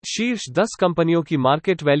शीर्ष 10 कंपनियों की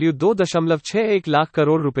मार्केट वैल्यू 2.61 लाख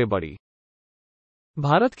करोड़ रुपए बढ़ी।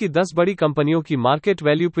 भारत की 10 बड़ी कंपनियों की मार्केट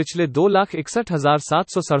वैल्यू पिछले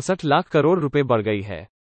 2,61,767 लाख करोड़ रुपए बढ़ गई है।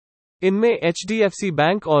 इनमें HDFC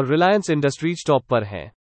बैंक और रिलायंस इंडस्ट्रीज टॉप पर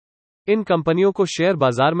हैं। इन कंपनियों को शेयर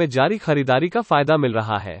बाजार में जारी खरीदारी का फायदा मिल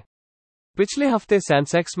रहा है। पिछले हफ्ते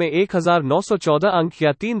सेंसेक्स में 1914 अंक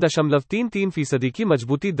या 3.33% की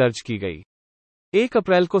मजबूती दर्ज की गई। 1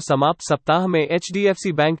 अप्रैल को समाप्त सप्ताह में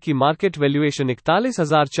HDFC बैंक की मार्केट वैल्यूएशन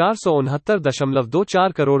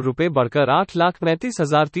 41,469.24 करोड़ रुपए बढ़कर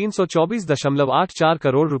 8,35,324.84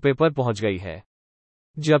 करोड़ रुपए पर पहुंच गई है।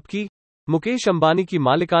 जबकि मुकेश अंबानी की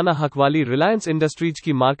मालिकाना हक वाली रिलायंस इंडस्ट्रीज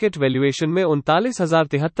की मार्केट वैल्यूएशन में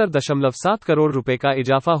 39,073.7 करोड़ रुपए का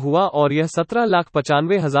इजाफा हुआ और यह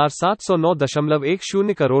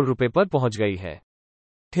 17,95,709.10 करोड़ रुपए पर पहुंच गई है।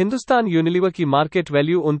 हिंदुस्तान यूनिलीवर की मार्केट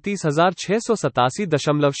वैल्यू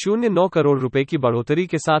 29,687.09 करोड़ रुपए की बढ़ोतरी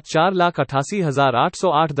के साथ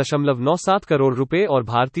 4,88,808.97 करोड़ रुपए और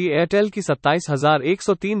भारतीय एयरटेल की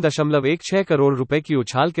 27,103.16 करोड़ रुपए की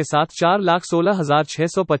उछाल के साथ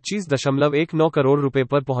 4,16,625.19 करोड़ रुपए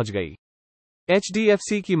पर पहुंच गई।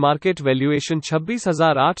 HDFC की मार्केट वैल्यूएशन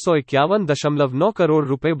 26,851.9 करोड़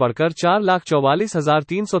रुपए बढ़कर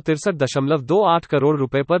 4,44,363.28 करोड़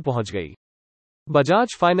रुपए पर पहुंच गई। बजाज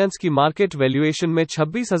फाइनेंस की मार्केट वैल्यूएशन में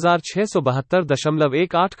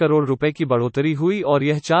 26,672.18 करोड़ रुपए की बढ़ोतरी हुई और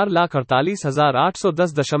यह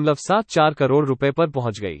 4,48,810.74 करोड़ रुपए पर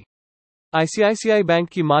पहुंच गई। ICICI बैंक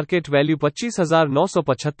की मार्केट वैल्यू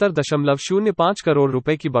 25,975.05 करोड़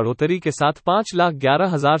रुपए की बढ़ोतरी के साथ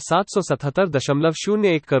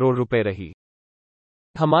 5,11,777.01 करोड़ रुपए रही।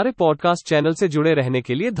 हमारे पॉडकास्ट चैनल से जुड़े रहने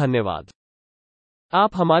के लिए धन्यवाद।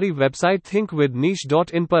 आप हमारी वेबसाइट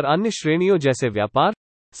thinkwithniche.in पर अन्य श्रेणियों जैसे व्यापार,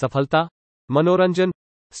 सफलता, मनोरंजन,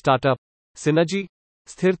 स्टार्टअप, सिनर्जी,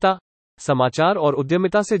 स्थिरता, समाचार और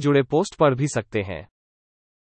उद्यमिता से जुड़े पोस्ट पढ़ भी सकते हैं।